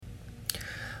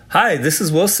Hi, this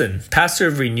is Wilson, pastor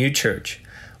of Renew Church.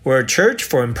 We're a church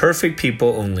for imperfect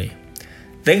people only.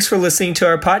 Thanks for listening to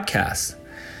our podcast.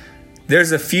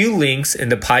 There's a few links in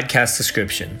the podcast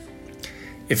description.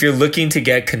 If you're looking to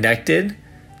get connected,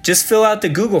 just fill out the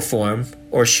Google form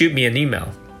or shoot me an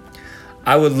email.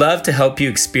 I would love to help you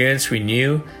experience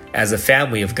Renew as a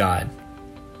family of God.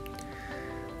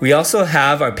 We also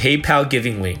have our PayPal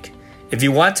giving link if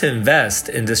you want to invest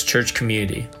in this church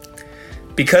community.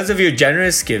 Because of your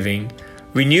generous giving,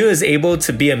 Renew is able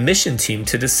to be a mission team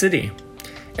to the city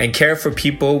and care for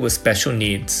people with special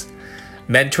needs,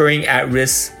 mentoring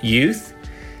at-risk youth,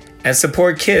 and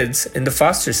support kids in the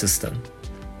foster system.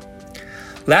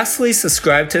 Lastly,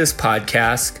 subscribe to this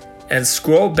podcast and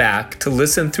scroll back to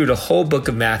listen through the whole book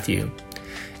of Matthew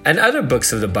and other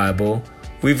books of the Bible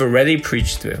we've already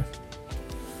preached through.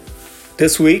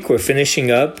 This week, we're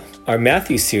finishing up our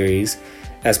Matthew series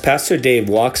as Pastor Dave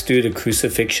walks through the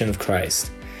crucifixion of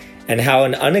Christ and how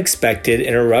an unexpected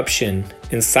interruption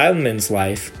in Simon's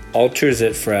life alters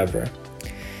it forever.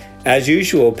 As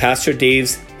usual, Pastor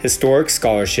Dave's historic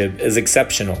scholarship is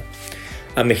exceptional.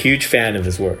 I'm a huge fan of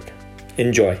his work.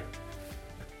 Enjoy.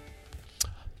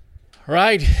 All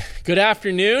right, good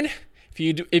afternoon.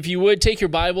 If you would, take your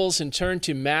Bibles and turn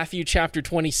to Matthew chapter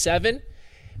 27.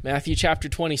 Matthew chapter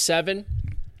 27,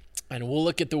 and we'll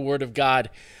look at the Word of God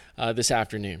this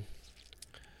afternoon.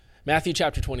 Matthew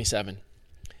chapter 27.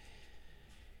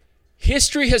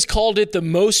 History has called it the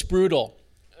most brutal,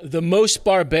 the most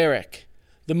barbaric,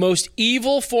 the most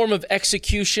evil form of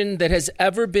execution that has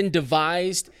ever been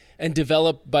devised and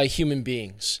developed by human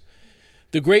beings.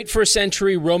 The great first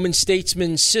century Roman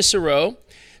statesman Cicero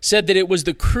said that it was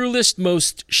the cruelest,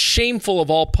 most shameful of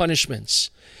all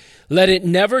punishments. Let it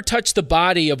never touch the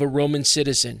body of a Roman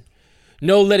citizen.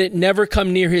 No, let it never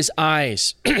come near his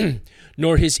eyes,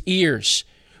 nor his ears,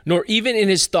 nor even in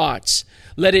his thoughts.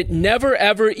 Let it never,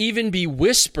 ever even be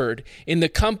whispered in the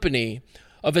company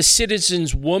of a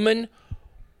citizen's woman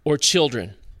or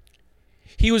children.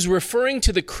 He was referring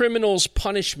to the criminal's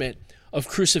punishment of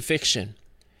crucifixion.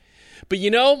 But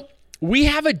we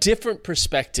have a different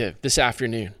perspective this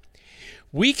afternoon.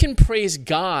 We can praise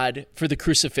God for the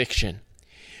crucifixion.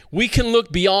 We can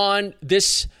look beyond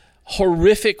this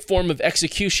horrific form of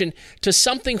execution to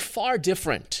something far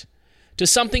different, to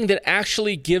something that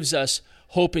actually gives us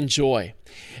hope and joy.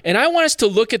 And I want us to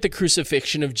look at the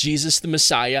crucifixion of Jesus the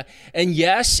Messiah. And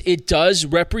yes, it does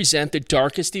represent the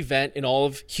darkest event in all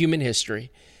of human history.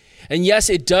 And yes,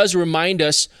 it does remind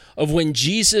us of when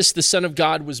Jesus, the Son of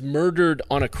God, was murdered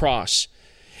on a cross.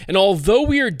 And although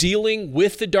we are dealing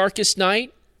with the darkest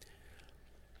night,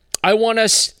 I want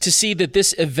us to see that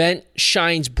this event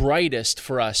shines brightest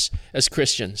for us as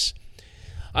Christians.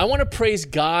 I want to praise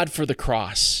God for the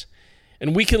cross.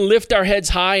 And we can lift our heads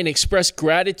high and express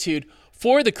gratitude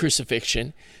for the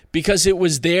crucifixion because it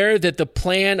was there that the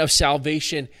plan of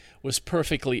salvation was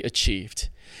perfectly achieved.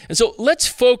 And so let's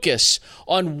focus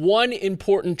on one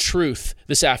important truth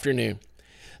this afternoon,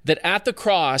 that at the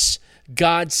cross,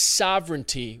 God's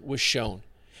sovereignty was shown.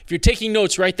 If you're taking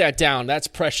notes, write that down. That's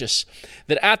precious.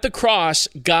 That at the cross,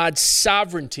 God's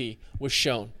sovereignty was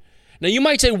shown. Now you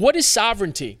might say, what is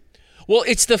sovereignty? Well,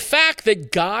 it's the fact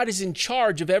that God is in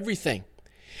charge of everything,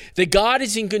 that God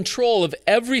is in control of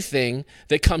everything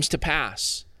that comes to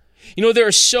pass. There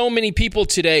are so many people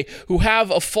today who have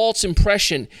a false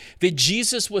impression that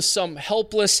Jesus was some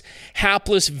helpless,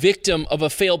 hapless victim of a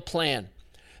failed plan,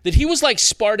 that he was like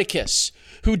Spartacus,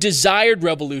 who desired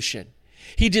revolution.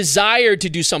 He desired to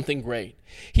do something great.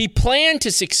 He planned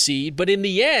to succeed, but in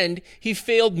the end, he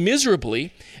failed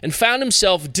miserably and found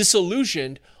himself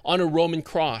disillusioned on a Roman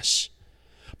cross.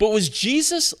 But was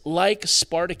Jesus like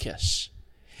Spartacus?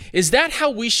 Is that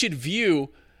how we should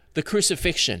view the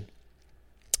crucifixion?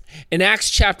 In Acts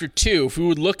chapter 2, if we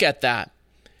would look at that,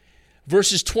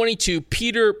 verses 22,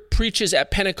 Peter preaches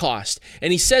at Pentecost,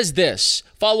 and he says this,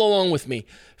 follow along with me.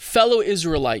 Fellow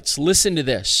Israelites, listen to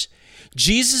this.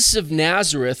 Jesus of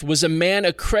Nazareth was a man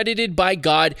accredited by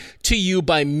God to you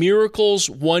by miracles,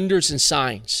 wonders, and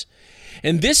signs.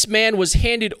 And this man was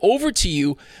handed over to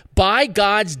you by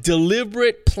God's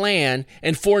deliberate plan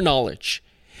and foreknowledge.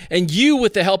 And you,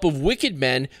 with the help of wicked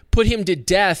men, put him to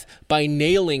death by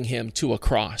nailing him to a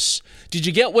cross. Did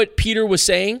you get what Peter was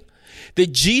saying?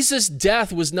 That Jesus'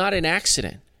 death was not an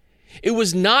accident. It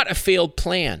was not a failed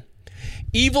plan.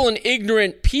 Evil and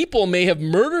ignorant people may have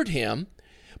murdered him,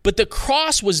 but the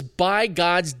cross was by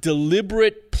God's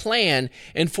deliberate plan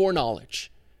and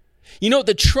foreknowledge.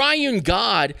 The triune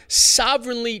God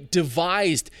sovereignly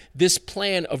devised this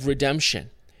plan of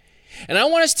redemption. And I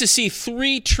want us to see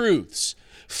three truths,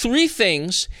 three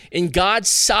things in God's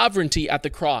sovereignty at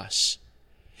the cross.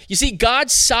 You see,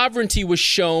 God's sovereignty was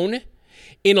shown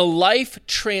in a life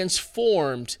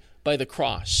transformed by the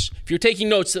cross. If you're taking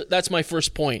notes, that's my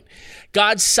first point.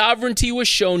 God's sovereignty was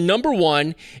shown, number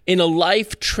one, in a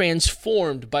life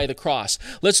transformed by the cross.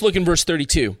 Let's look in verse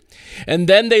 32. And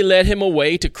then they led him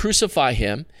away to crucify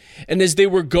him. And as they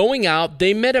were going out,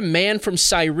 they met a man from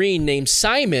Cyrene named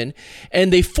Simon,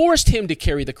 and they forced him to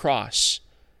carry the cross.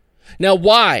 Now,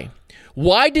 why?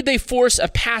 Why did they force a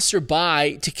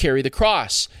passerby to carry the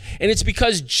cross? And it's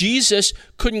because Jesus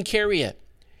couldn't carry it.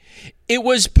 It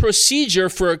was procedure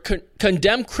for a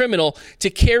condemned criminal to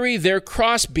carry their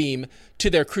crossbeam to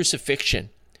their crucifixion.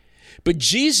 But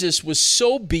Jesus was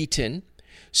so beaten,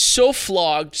 so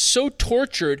flogged, so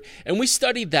tortured, and we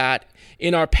studied that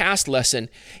in our past lesson.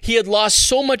 He had lost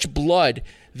so much blood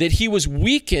that he was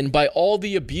weakened by all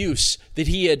the abuse that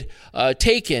he had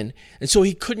taken, and so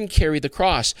he couldn't carry the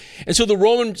cross. And so the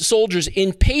Roman soldiers,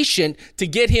 impatient to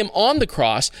get him on the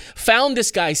cross, found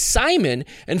this guy Simon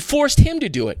and forced him to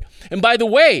do it. And by the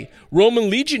way, Roman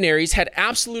legionaries had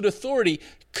absolute authority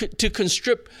to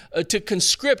conscript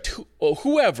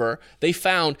whoever they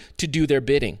found to do their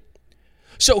bidding.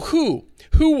 So who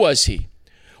was he?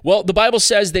 Well, the Bible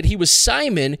says that he was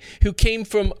Simon, who came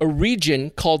from a region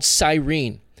called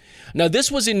Cyrene. Now,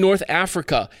 this was in North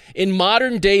Africa, in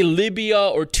modern-day Libya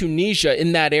or Tunisia,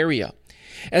 in that area.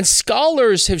 And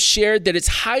scholars have shared that it's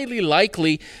highly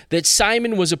likely that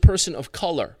Simon was a person of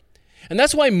color. And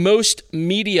that's why most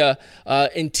media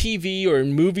in TV or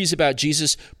in movies about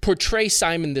Jesus portray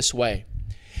Simon this way.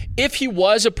 If he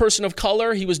was a person of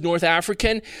color, he was North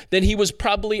African, then he was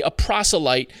probably a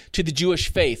proselyte to the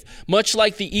Jewish faith, much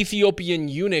like the Ethiopian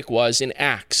eunuch was in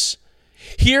Acts.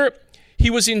 Here, he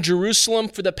was in Jerusalem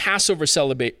for the Passover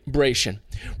celebration.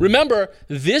 Remember,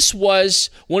 this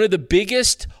was one of the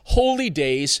biggest holy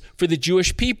days for the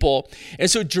Jewish people.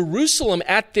 And so Jerusalem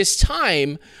at this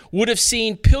time would have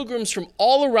seen pilgrims from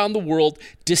all around the world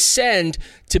descend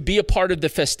to be a part of the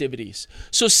festivities.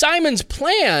 So Simon's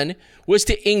plan was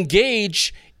to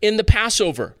engage in the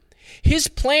Passover. His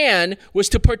plan was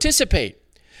to participate.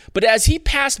 But as he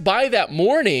passed by that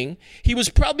morning, he was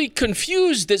probably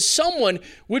confused that someone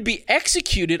would be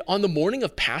executed on the morning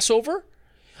of Passover.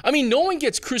 I mean, no one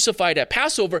gets crucified at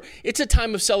Passover. It's a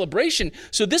time of celebration.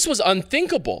 So this was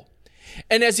unthinkable.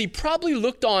 And as he probably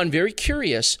looked on very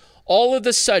curious, all of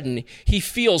a sudden, he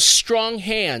feels strong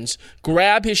hands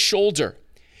grab his shoulder.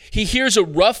 He hears a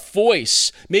rough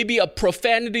voice, maybe a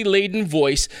profanity-laden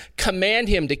voice, command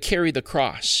him to carry the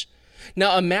cross.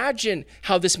 Now imagine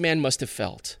how this man must have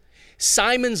felt.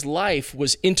 Simon's life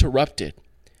was interrupted.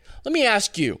 Let me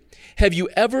ask you, have you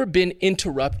ever been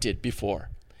interrupted before?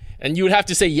 And you would have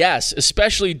to say yes,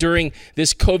 especially during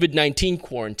this COVID-19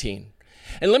 quarantine.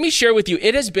 And let me share with you,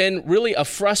 it has been really a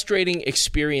frustrating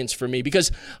experience for me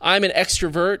because I'm an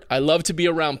extrovert. I love to be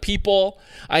around people.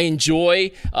 I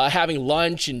enjoy having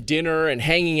lunch and dinner and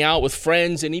hanging out with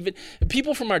friends and even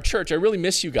people from our church. I really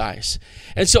miss you guys.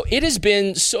 And so it has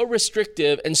been so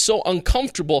restrictive and so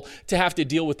uncomfortable to have to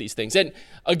deal with these things. And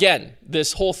again,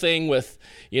 this whole thing with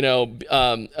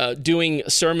doing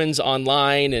sermons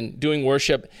online and doing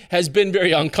worship has been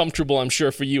very uncomfortable, I'm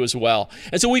sure, for you as well.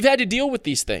 And so we've had to deal with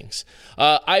these things.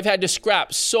 I've had to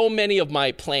scrap so many of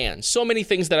my plans, so many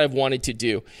things that I've wanted to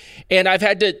do. And I've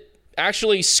had to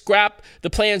actually scrap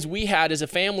the plans we had as a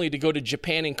family to go to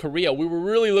Japan and Korea. We were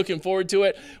really looking forward to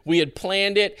it. We had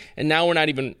planned it, and now we're not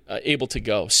even able to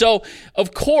go. So,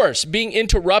 of course, being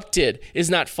interrupted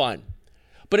is not fun.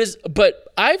 But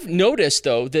I've noticed,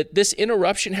 though, that this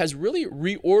interruption has really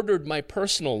reordered my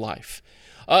personal life.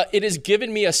 It has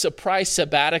given me a surprise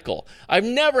sabbatical. I've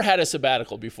never had a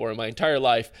sabbatical before in my entire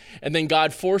life, and then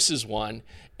God forces one,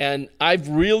 and I've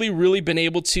really been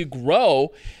able to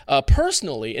grow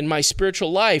personally in my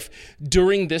spiritual life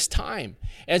during this time.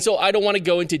 And so I don't want to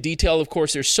go into detail. Of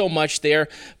course, there's so much there,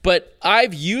 but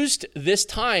I've used this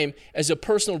time as a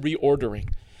personal reordering.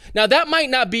 Now, that might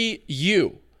not be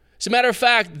you. As a matter of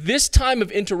fact, this time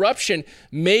of interruption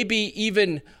may be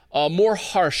even more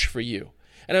harsh for you.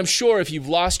 And I'm sure if you've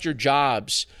lost your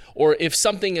jobs or if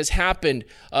something has happened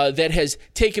that has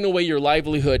taken away your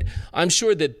livelihood, I'm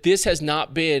sure that this has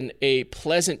not been a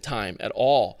pleasant time at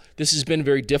all. This has been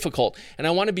very difficult, and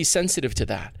I want to be sensitive to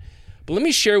that. But let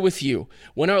me share with you,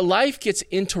 when our life gets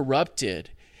interrupted,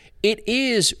 it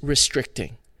is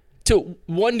restricting to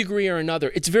one degree or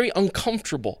another. It's very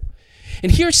uncomfortable.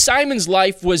 And here Simon's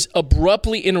life was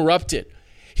abruptly interrupted.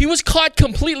 He was caught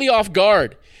completely off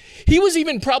guard. He was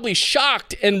even probably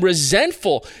shocked and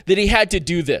resentful that he had to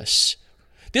do this.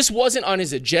 This wasn't on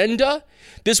his agenda.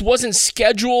 This wasn't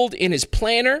scheduled in his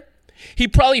planner. He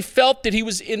probably felt that he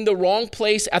was in the wrong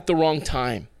place at the wrong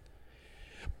time.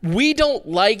 We don't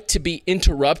like to be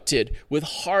interrupted with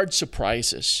hard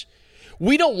surprises.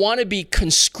 We don't want to be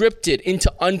conscripted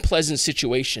into unpleasant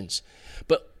situations.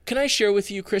 But can I share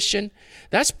with you, Christian,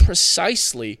 that's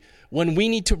precisely when we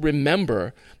need to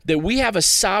remember that we have a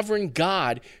sovereign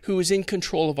God who is in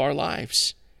control of our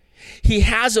lives. He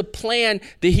has a plan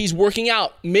that he's working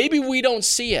out. Maybe we don't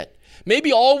see it.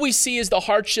 Maybe all we see is the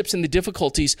hardships and the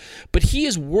difficulties, but he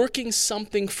is working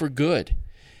something for good.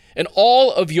 And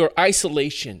all of your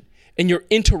isolation and your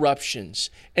interruptions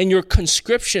and your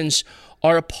conscriptions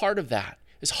are a part of that.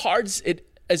 As hard as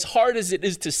it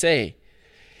is to say,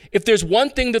 if there's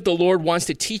one thing that the Lord wants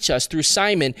to teach us through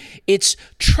Simon, it's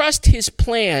trust his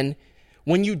plan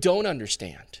when you don't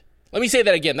understand. Let me say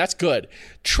that again. That's good.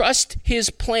 Trust his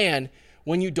plan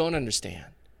when you don't understand.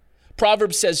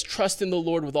 Proverbs says, trust in the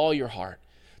Lord with all your heart.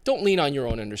 Don't lean on your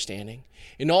own understanding.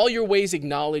 In all your ways,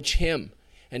 acknowledge him,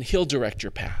 and he'll direct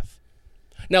your path.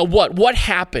 Now, what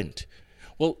happened?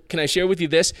 Well, can I share with you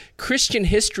this? Christian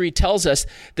history tells us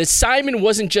that Simon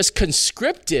wasn't just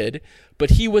conscripted,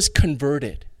 but he was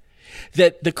converted.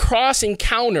 That the cross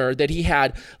encounter that he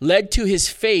had led to his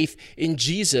faith in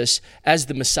Jesus as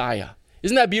the Messiah.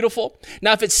 Isn't that beautiful?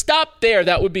 Now, if it stopped there,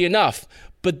 that would be enough,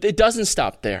 but it doesn't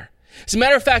stop there. As a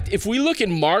matter of fact, if we look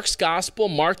in Mark's gospel,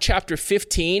 Mark chapter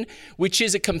 15, which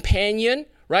is a companion,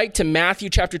 right, to Matthew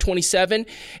chapter 27,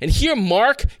 and here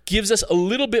Mark gives us a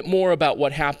little bit more about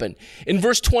what happened. In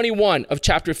verse 21 of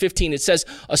chapter 15, it says,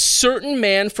 a certain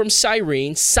man from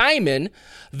Cyrene, Simon,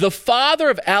 the father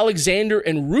of Alexander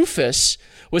and Rufus,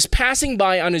 was passing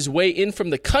by on his way in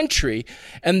from the country,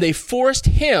 and they forced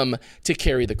him to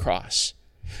carry the cross.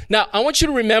 Now, I want you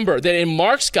to remember that in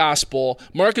Mark's gospel,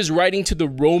 Mark is writing to the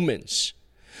Romans.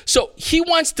 So he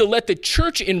wants to let the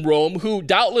church in Rome, who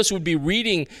doubtless would be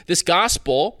reading this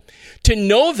gospel, to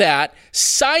know that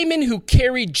Simon who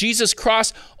carried Jesus'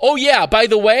 cross, oh yeah, by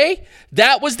the way,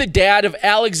 that was the dad of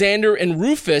Alexander and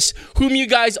Rufus, whom you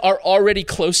guys are already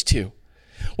close to.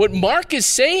 What Mark is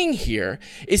saying here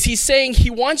is he's saying he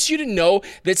wants you to know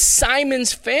that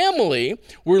Simon's family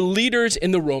were leaders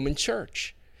in the Roman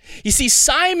church. You see,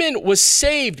 Simon was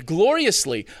saved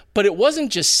gloriously, but it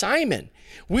wasn't just Simon.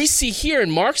 We see here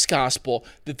in Mark's gospel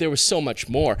that there was so much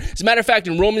more. As a matter of fact,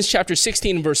 in Romans chapter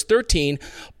 16, verse 13,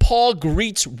 Paul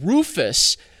greets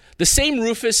Rufus, the same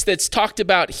Rufus that's talked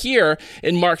about here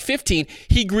in Mark 15.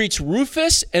 He greets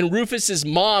Rufus and Rufus's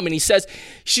mom, and he says,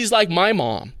 she's like my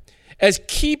mom, as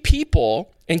key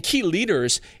people and key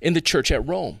leaders in the church at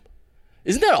Rome.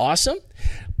 Isn't that awesome?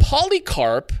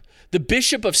 Polycarp, the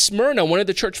bishop of Smyrna, one of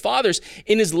the church fathers,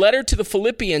 in his letter to the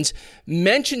Philippians,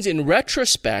 mentions in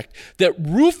retrospect that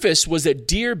Rufus was a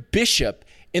dear bishop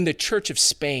in the church of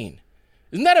Spain.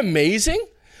 Isn't that amazing?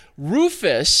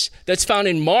 Rufus, that's found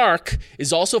in Mark,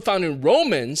 is also found in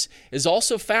Romans, is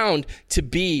also found to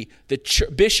be the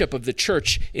bishop of the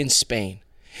church in Spain.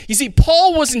 You see,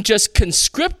 Paul wasn't just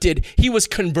conscripted, he was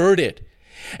converted.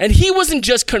 And he wasn't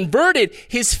just converted,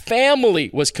 his family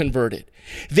was converted.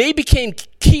 They became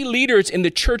key leaders in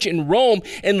the church in Rome,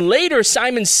 and later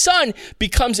Simon's son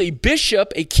becomes a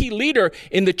bishop, a key leader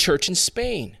in the church in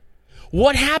Spain.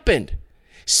 What happened?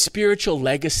 Spiritual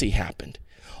legacy happened,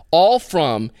 all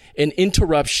from an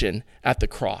interruption at the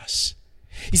cross.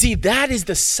 You see, that is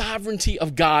the sovereignty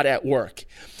of God at work.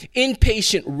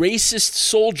 Impatient, racist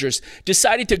soldiers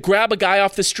decided to grab a guy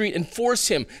off the street and force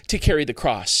him to carry the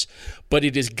cross. But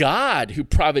it is God who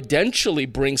providentially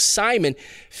brings Simon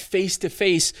face to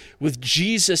face with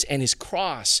Jesus and his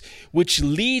cross, which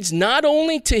leads not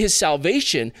only to his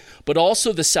salvation, but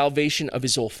also the salvation of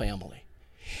his whole family.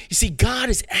 You see, God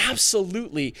is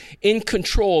absolutely in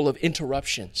control of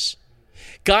interruptions.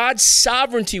 God's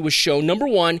sovereignty was shown, number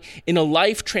one, in a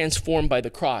life transformed by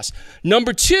the cross.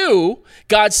 Number two,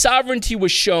 God's sovereignty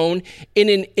was shown in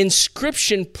an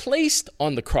inscription placed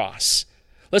on the cross.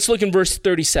 Let's look in verse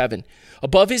 37.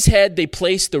 Above his head, they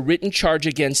placed the written charge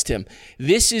against him.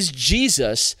 This is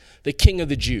Jesus, the King of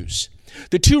the Jews.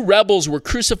 The two rebels were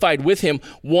crucified with him,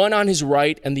 one on his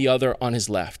right and the other on his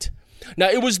left. Now,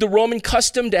 it was the Roman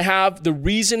custom to have the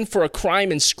reason for a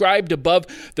crime inscribed above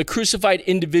the crucified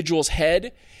individual's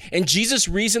head. And Jesus'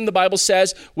 reason, the Bible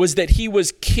says, was that he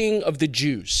was King of the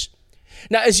Jews.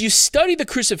 Now, as you study the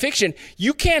crucifixion,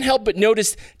 you can't help but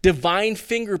notice divine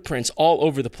fingerprints all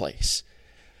over the place.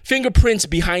 Fingerprints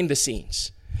behind the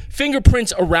scenes.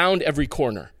 Fingerprints around every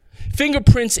corner.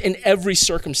 Fingerprints in every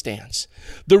circumstance.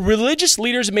 The religious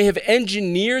leaders may have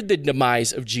engineered the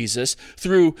demise of Jesus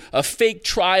through fake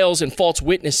trials and false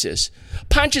witnesses.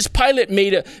 Pontius Pilate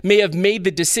may have made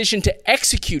the decision to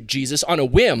execute Jesus on a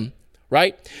whim,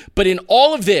 right? But in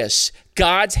all of this,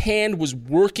 God's hand was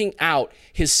working out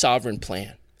his sovereign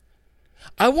plan.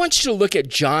 I want you to look at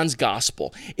John's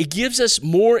gospel. It gives us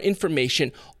more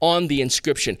information on the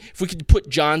inscription. If we could put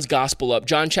John's gospel up,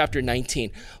 John chapter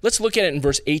 19. Let's look at it in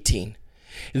verse 18.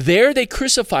 There they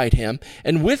crucified him,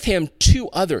 and with him 2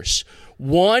 others,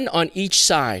 one on each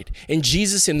side, and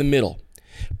Jesus in the middle.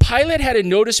 Pilate had a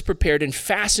notice prepared and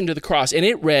fastened to the cross, and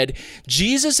it read,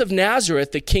 Jesus of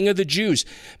Nazareth, the King of the Jews.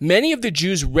 Many of the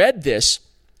Jews read this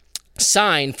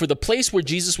sign, for the place where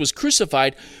Jesus was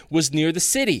crucified was near the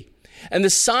city. And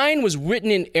the sign was written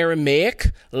in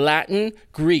Aramaic, Latin,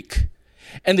 Greek.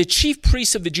 And the chief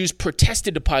priests of the Jews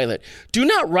protested to Pilate, do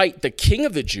not write the King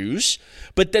of the Jews,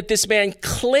 but that this man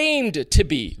claimed to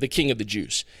be the King of the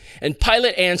Jews. And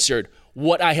Pilate answered,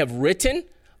 what I have written,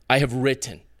 I have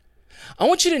written. I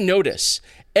want you to notice,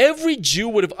 every Jew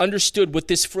would have understood what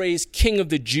this phrase, King of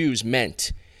the Jews,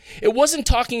 meant. It wasn't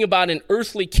talking about an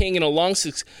earthly king and a long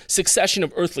succession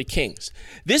of earthly kings.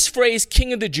 This phrase,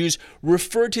 King of the Jews,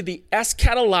 referred to the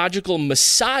eschatological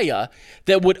Messiah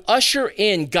that would usher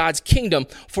in God's kingdom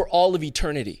for all of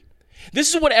eternity.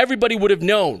 This is what everybody would have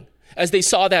known as they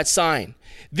saw that sign.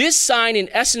 This sign, in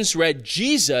essence, read,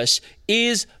 Jesus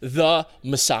is the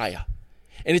Messiah.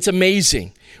 And it's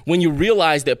amazing when you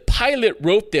realize that Pilate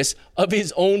wrote this of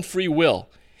his own free will.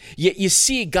 Yet you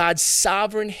see God's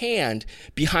sovereign hand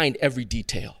behind every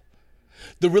detail.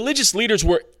 The religious leaders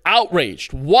were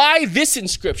outraged. Why this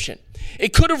inscription?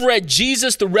 It could have read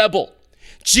Jesus the rebel,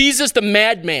 Jesus the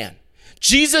madman,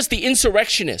 Jesus the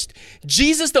insurrectionist,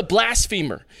 Jesus the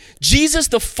blasphemer, Jesus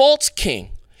the false king.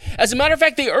 As a matter of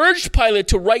fact, they urged Pilate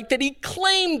to write that he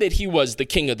claimed that he was the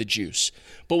King of the Jews.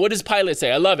 But what does Pilate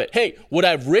say? I love it. Hey, what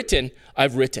I've written,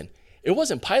 I've written. It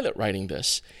wasn't Pilate writing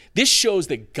this. This shows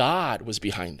that God was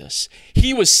behind this.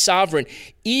 He was sovereign,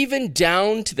 even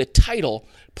down to the title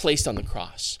placed on the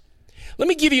cross. Let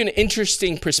me give you an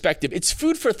interesting perspective. It's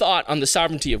food for thought on the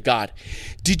sovereignty of God.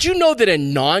 Did you know that a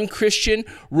non-Christian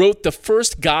wrote the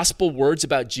first gospel words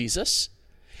about Jesus?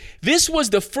 This was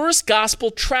the first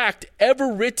gospel tract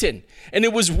ever written, and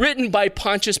it was written by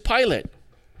Pontius Pilate.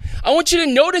 I want you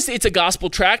to notice it's a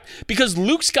gospel tract because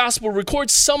Luke's gospel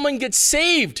records someone gets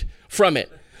saved from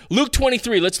it. Luke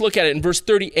 23, let's look at it in verse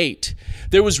 38.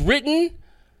 There was a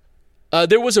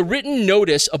written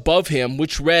notice above him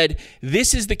which read,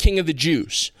 this is the King of the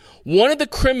Jews. One of the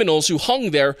criminals who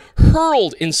hung there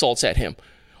hurled insults at him.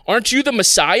 Aren't you the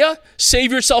Messiah?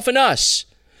 Save yourself and us.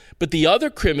 But the other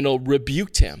criminal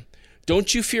rebuked him.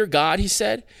 Don't you fear God, he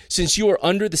said, since you are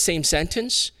under the same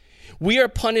sentence? We are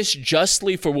punished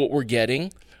justly for what we're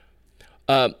getting.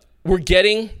 We're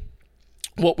getting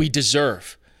what we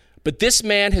deserve. But this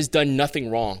man has done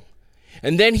nothing wrong.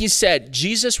 And then he said,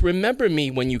 Jesus, remember me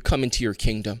when you come into your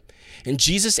kingdom. And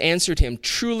Jesus answered him,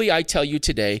 truly I tell you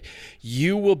today,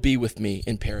 you will be with me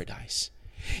in paradise.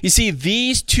 You see,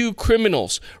 these 2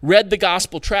 criminals read the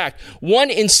gospel tract.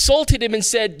 One insulted him and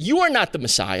said, you are not the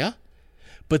Messiah.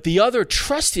 But the other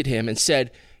trusted him and said,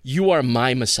 you are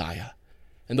my Messiah.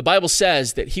 And the Bible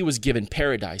says that he was given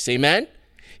paradise. Amen?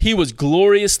 He was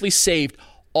gloriously saved,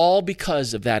 all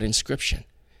because of that inscription.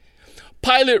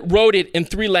 Pilate wrote it in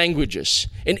 3 languages.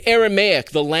 In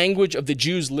Aramaic, the language of the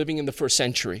Jews living in the first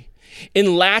century.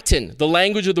 In Latin, the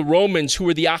language of the Romans who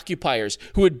were the occupiers,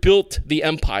 who had built the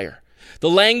empire. The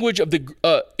language of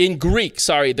in Greek,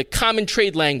 the common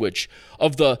trade language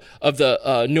of the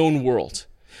known world.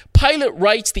 Pilate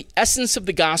writes the essence of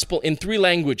the gospel in 3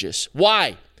 languages.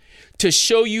 Why? To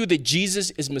show you that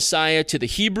Jesus is Messiah to the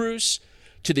Hebrews,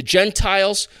 to the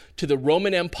Gentiles, to the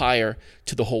Roman Empire,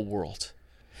 to the whole world.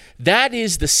 That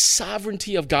is the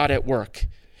sovereignty of God at work.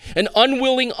 An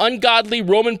unwilling, ungodly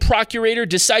Roman procurator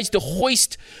decides to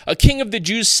hoist a King of the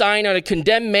Jews sign on a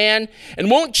condemned man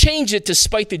and won't change it to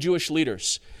spite the Jewish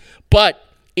leaders. But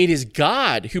it is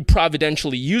God who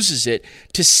providentially uses it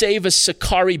to save a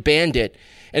Sicarii bandit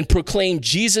and proclaim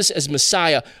Jesus as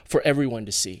Messiah for everyone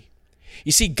to see.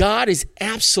 You see, God is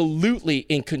absolutely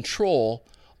in control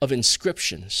of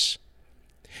inscriptions.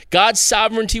 God's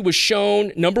sovereignty was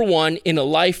shown, number 1, in a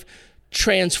life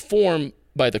transformed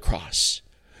by the cross.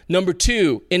 Number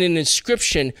 2, in an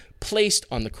inscription placed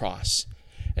on the cross.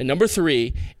 And number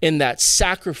 3, in that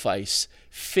sacrifice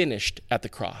finished at the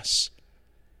cross.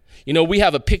 You know, we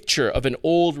have a picture of an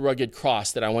old rugged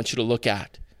cross that I want you to look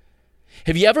at.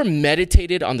 Have you ever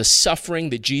meditated on the suffering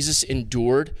that Jesus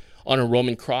endured on a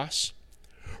Roman cross?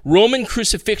 Roman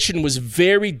crucifixion was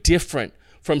very different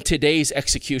from today's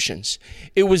executions.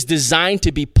 It was designed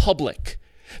to be public.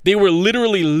 They were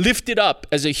literally lifted up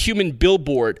as a human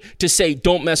billboard to say,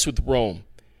 don't mess with Rome.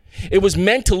 It was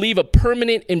meant to leave a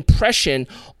permanent impression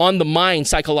on the mind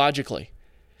psychologically.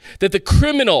 that the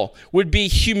criminal would be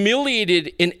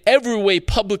humiliated in every way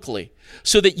publicly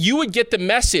so that you would get the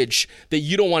message that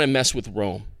you don't want to mess with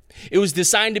Rome. It was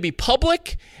designed to be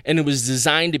public, and it was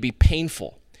designed to be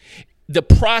painful. The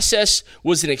process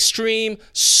was an extreme,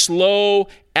 slow,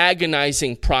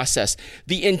 agonizing process.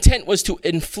 The intent was to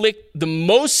inflict the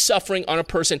most suffering on a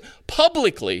person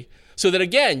publicly so that,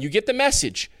 again, you get the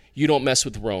message, you don't mess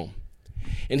with Rome.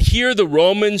 And here the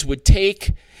Romans would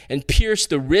take and pierce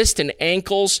the wrist and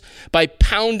ankles by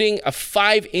pounding a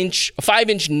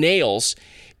 5-inch nails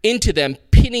into them,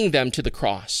 pinning them to the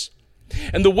cross.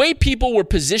 And the way people were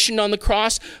positioned on the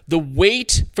cross, the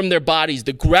weight from their bodies,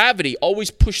 the gravity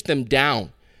always pushed them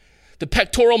down. The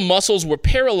pectoral muscles were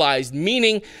paralyzed,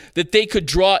 meaning that they could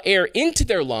draw air into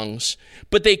their lungs,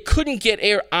 but they couldn't get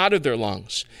air out of their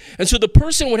lungs. And so the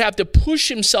person would have to push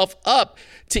himself up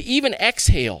to even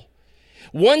exhale.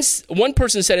 One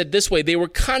person said it this way: they were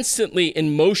constantly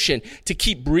in motion to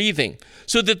keep breathing,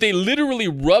 so that they literally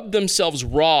rubbed themselves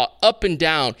raw up and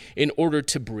down in order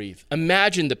to breathe.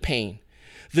 Imagine the pain.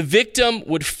 The victim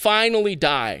would finally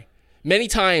die many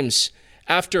times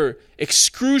after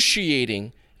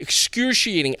excruciating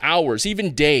hours,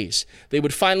 even days. They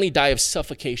would finally die of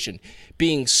suffocation,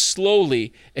 being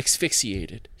slowly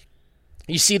asphyxiated.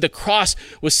 You see, the cross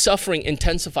was suffering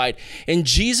intensified, and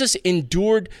Jesus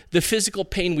endured the physical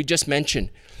pain we just mentioned.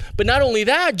 But not only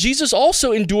that, Jesus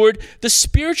also endured the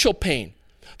spiritual pain.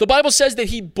 The Bible says that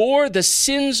he bore the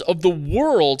sins of the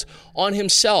world on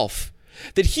himself,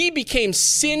 that he became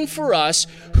sin for us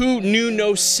who knew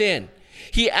no sin.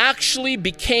 He actually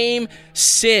became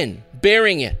sin,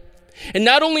 bearing it. And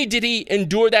not only did he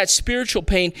endure that spiritual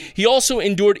pain, he also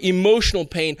endured emotional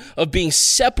pain of being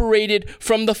separated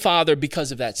from the Father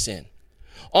because of that sin.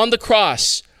 On the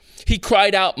cross, he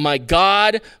cried out, my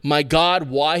God,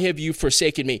 why have you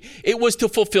forsaken me?" It was to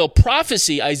fulfill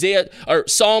prophecy,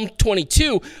 Psalm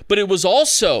 22, but it was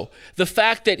also the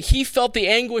fact that he felt the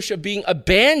anguish of being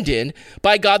abandoned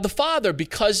by God the Father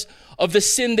because of the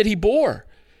sin that he bore.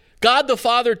 God the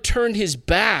Father turned his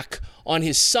back on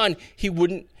his son. He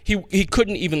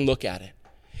couldn't even look at it.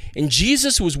 And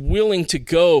Jesus was willing to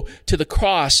go to the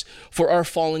cross for our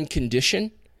fallen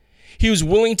condition. He was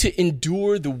willing to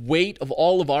endure the weight of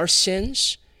all of our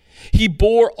sins. He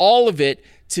bore all of it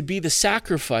to be the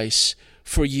sacrifice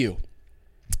for you.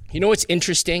 You know what's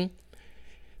interesting?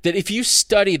 That if you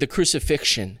study the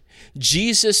crucifixion,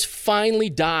 Jesus finally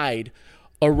died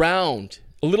around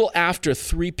a little after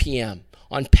 3 p.m.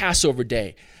 on Passover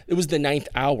day. It was the 9th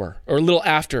hour, or a little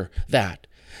after that.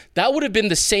 That would have been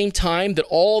the same time that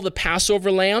all the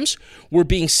Passover lambs were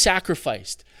being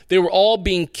sacrificed. They were all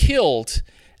being killed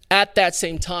at that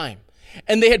same time.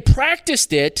 And they had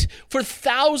practiced it for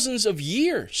thousands of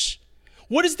years.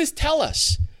 What does this tell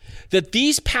us? That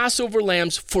these Passover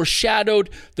lambs foreshadowed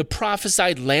the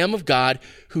prophesied Lamb of God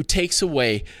who takes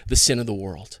away the sin of the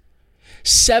world.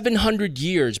 700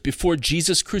 years before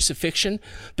Jesus' crucifixion,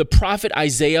 the prophet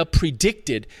Isaiah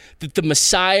predicted that the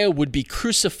Messiah would be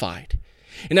crucified.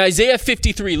 In Isaiah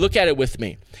 53, look at it with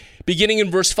me. Beginning in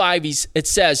verse 5, it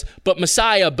says, But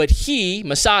Messiah,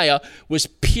 was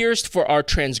pierced for our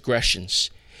transgressions.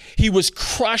 He was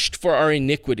crushed for our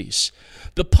iniquities.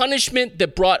 The punishment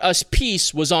that brought us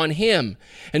peace was on him,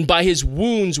 and by his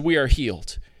wounds we are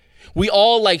healed. We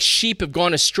all, like sheep, have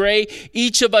gone astray.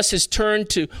 Each of us has turned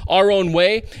to our own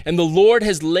way, and the Lord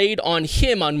has laid on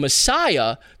him, on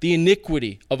Messiah, the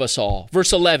iniquity of us all.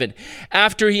 Verse 11,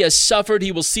 After he has suffered,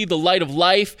 he will see the light of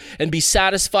life and be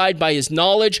satisfied by his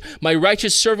knowledge. My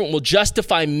righteous servant will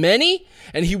justify many,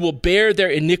 and he will bear their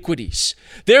iniquities.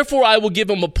 Therefore, I will give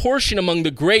him a portion among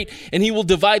the great, and he will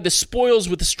divide the spoils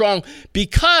with the strong,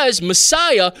 because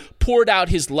Messiah poured out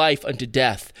his life unto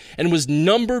death and was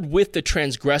numbered with the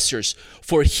transgressors.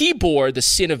 For he bore the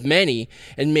sin of many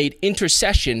and made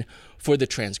intercession for the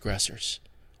transgressors.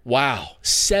 Wow,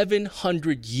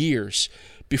 700 years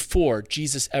before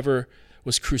Jesus ever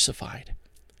was crucified.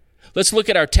 Let's look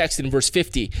at our text in verse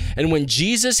 50. And when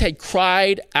Jesus had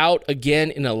cried out again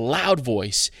in a loud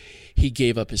voice, he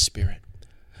gave up his spirit.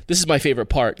 This is my favorite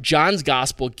part. John's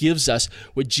gospel gives us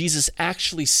what Jesus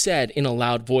actually said in a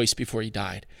loud voice before he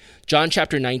died. John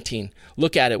chapter 19,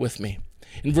 look at it with me.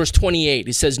 In verse 28,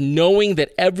 it says, knowing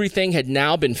that everything had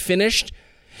now been finished,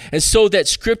 and so that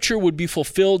scripture would be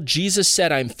fulfilled, Jesus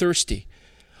said, I'm thirsty.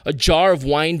 A jar of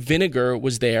wine vinegar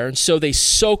was there, and so they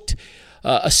soaked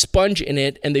a sponge in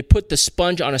it, and they put the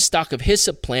sponge on a stalk of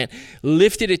hyssop plant,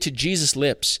 lifted it to Jesus'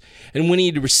 lips. And when he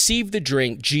had received the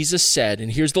drink, Jesus said,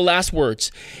 and here's the last words,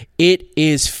 it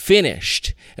is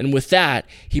finished. And with that,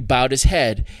 he bowed his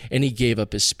head and he gave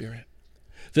up his spirit.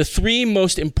 The three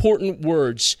most important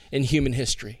words in human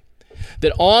history.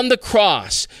 that on the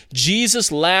cross,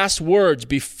 Jesus' last words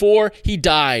before he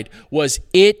died was,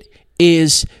 "It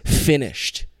is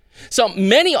finished." So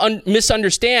many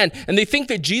misunderstand, and they think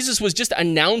that Jesus was just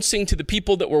announcing to the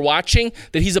people that were watching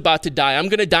that he's about to die. I'm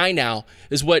going to die now,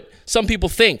 is what some people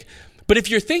think. But if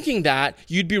you're thinking that,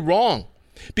 you'd be wrong.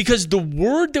 Because the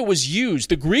word that was used,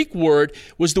 the Greek word,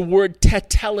 was the word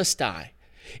tetelestai.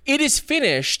 "It is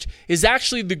finished" is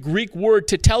actually the Greek word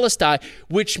tetelestai,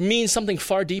 which means something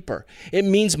far deeper. It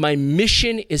means my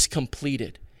mission is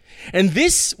completed. And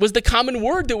this was the common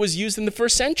word that was used in the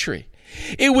first century.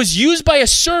 It was used by a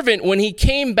servant when he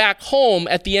came back home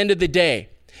at the end of the day.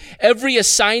 Every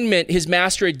assignment his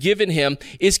master had given him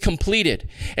is completed.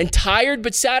 And tired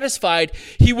but satisfied,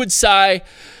 he would sigh,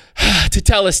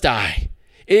 "Tetelestai,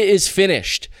 it is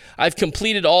finished. I've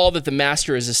completed all that the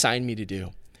master has assigned me to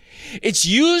do." It's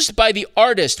used by the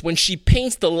artist when she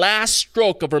paints the last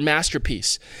stroke of her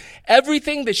masterpiece.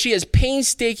 Everything that she has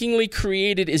painstakingly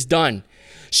created is done.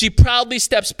 She proudly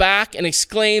steps back and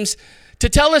exclaims,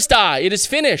 "Tetelestai, it is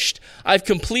finished. I've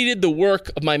completed the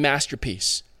work of my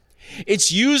masterpiece."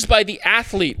 It's used by the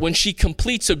athlete when she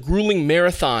completes a grueling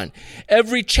marathon.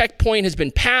 Every checkpoint has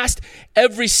been passed.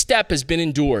 Every step has been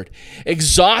endured.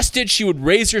 Exhausted, she would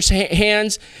raise her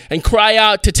hands and cry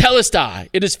out, "Tetelestai,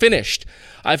 it is finished.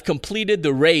 I've completed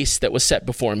the race that was set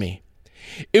before me."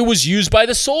 It was used by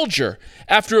the soldier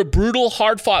after a brutal,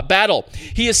 hard-fought battle.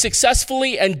 He has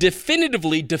successfully and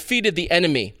definitively defeated the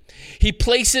enemy. He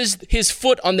places his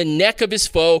foot on the neck of his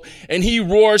foe and he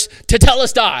roars,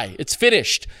 "Tetelestai, it's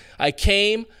finished. I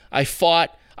came, I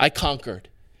fought, I conquered."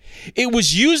 It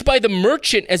was used by the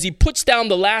merchant as he puts down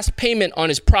the last payment on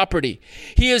his property.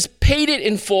 He has paid it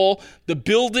in full. The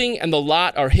building and the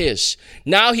lot are his.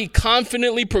 Now he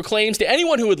confidently proclaims to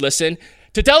anyone who would listen,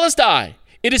 "Tetelestai,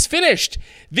 it is finished.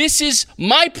 This is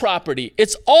my property.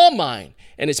 It's all mine,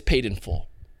 and it's paid in full."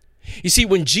 You see,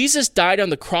 when Jesus died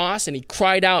on the cross and he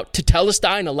cried out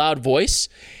 "Tetelestai" in a loud voice,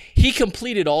 he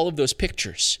completed all of those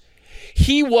pictures.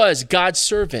 He was God's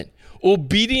servant,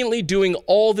 obediently doing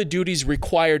all the duties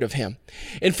required of him.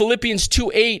 In Philippians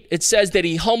 2:8, it says that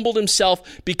he humbled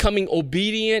himself, becoming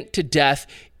obedient to death,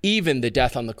 even the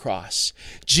death on the cross.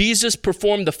 Jesus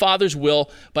performed the Father's will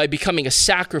by becoming a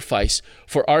sacrifice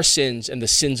for our sins and the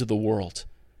sins of the world.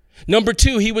 Number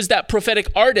two, he was that prophetic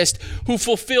artist who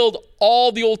fulfilled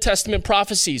all the Old Testament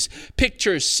prophecies,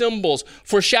 pictures, symbols,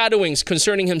 foreshadowings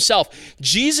concerning himself.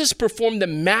 Jesus performed the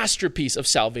masterpiece of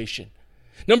salvation.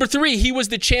 Number three, he was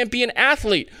the champion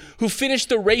athlete who finished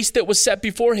the race that was set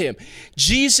before him.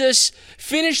 Jesus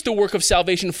finished the work of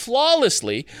salvation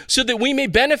flawlessly so that we may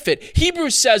benefit.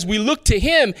 Hebrews says we look to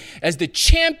him as the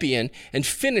champion and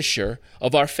finisher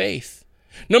of our faith.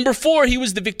 Number four, he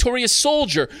was the victorious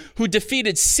soldier who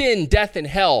defeated sin, death, and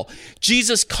hell.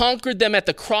 Jesus conquered them at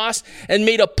the cross and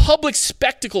made a public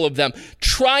spectacle of them,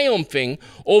 triumphing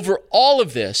over all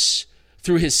of this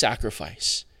through his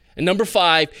sacrifice. And number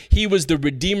five, he was the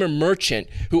redeemer merchant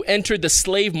who entered the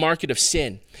slave market of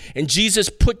sin. And Jesus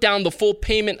put down the full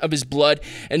payment of his blood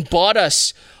and bought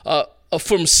us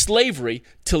from slavery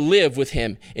to live with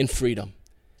him in freedom.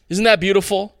 Isn't that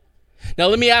beautiful? Now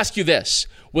let me ask you this.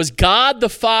 Was God the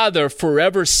Father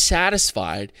forever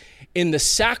satisfied in the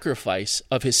sacrifice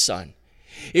of his Son?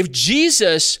 If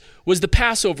Jesus was the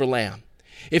Passover lamb,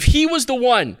 if he was the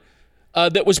one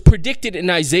that was predicted in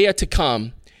Isaiah to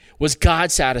come, was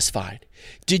God satisfied?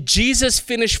 Did Jesus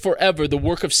finish forever the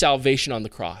work of salvation on the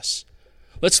cross?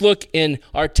 Let's look in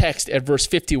our text at verse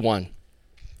 51.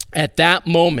 At that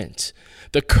moment,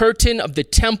 the curtain of the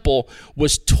temple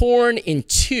was torn in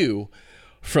two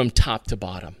from top to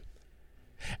bottom.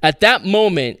 At that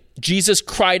moment, Jesus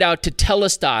cried out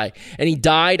Tetelestai, and he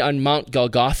died on Mount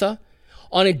Golgotha.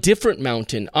 On a different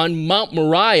mountain, on Mount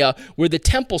Moriah, where the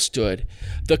temple stood,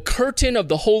 the curtain of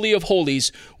the Holy of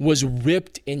Holies was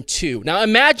ripped in two. Now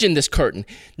imagine this curtain,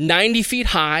 90 feet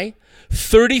high,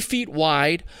 30 feet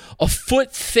wide, a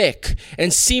foot thick,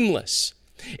 and seamless.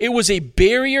 It was a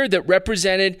barrier that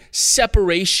represented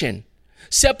separation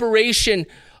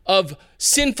of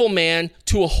sinful man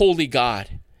to a holy God.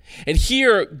 And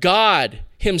here, God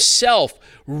himself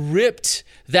ripped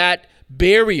that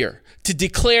barrier to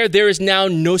declare there is now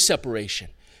no separation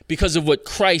because of what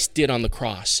Christ did on the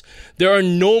cross. There are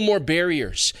no more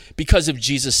barriers because of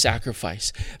Jesus'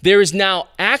 sacrifice. There is now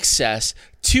access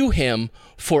to him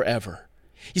forever.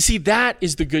 You see, that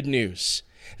is the good news.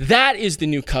 That is the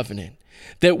new covenant.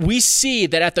 That we see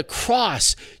that at the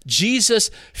cross, Jesus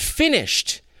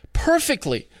finished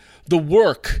perfectly the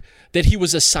work that he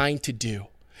was assigned to do,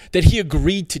 that he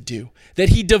agreed to do, that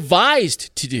he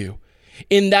devised to do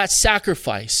in that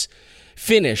sacrifice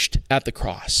finished at the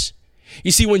cross.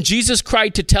 You see, when Jesus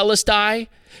cried to Telestai,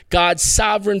 God's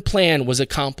sovereign plan was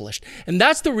accomplished. And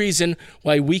that's the reason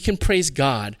why we can praise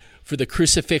God for the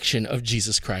crucifixion of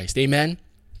Jesus Christ. Amen?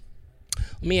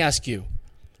 Let me ask you,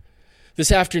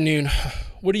 this afternoon,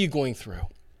 what are you going through?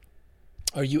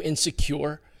 Are you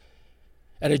insecure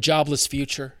at a jobless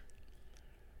future?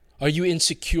 Are you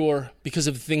insecure because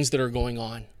of the things that are going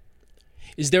on?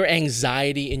 Is there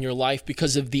anxiety in your life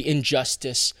because of the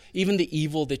injustice, even the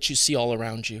evil that you see all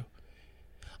around you?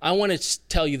 I want to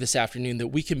tell you this afternoon that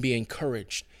we can be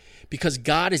encouraged because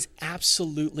God is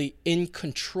absolutely in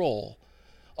control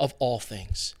of all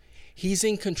things. He's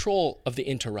in control of the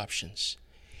interruptions.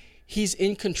 He's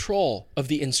in control of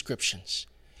the inscriptions.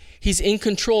 He's in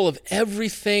control of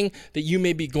everything that you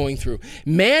may be going through.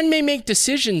 Man may make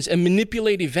decisions and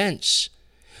manipulate events.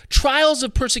 Trials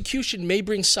of persecution may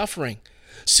bring suffering.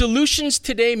 Solutions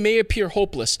today may appear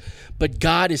hopeless, but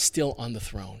God is still on the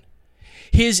throne.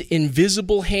 His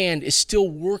invisible hand is still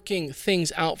working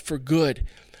things out for good.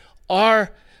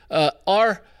 Our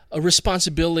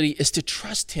responsibility is to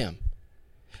trust him.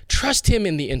 Trust him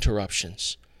in the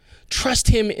interruptions. Trust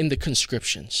him in the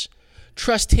conscriptions.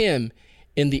 Trust him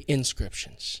in the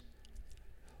inscriptions.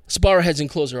 Let's bow our heads and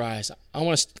close our eyes. I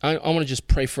want to just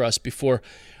pray for us before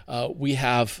we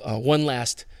have one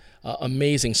last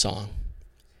amazing song.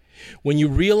 When you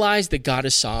realize that God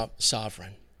is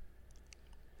sovereign,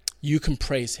 you can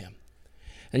praise him.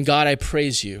 And God, I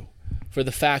praise you for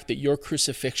the fact that your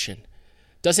crucifixion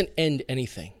doesn't end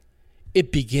anything.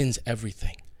 It begins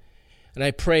everything. And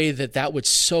I pray that that would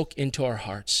soak into our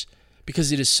hearts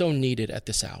because it is so needed at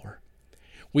this hour.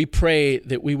 We pray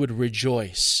that we would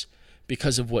rejoice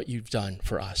because of what you've done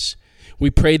for us.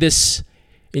 We pray this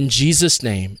in Jesus'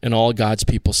 name, and all God's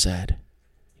people said,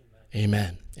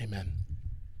 Amen. Amen. Amen.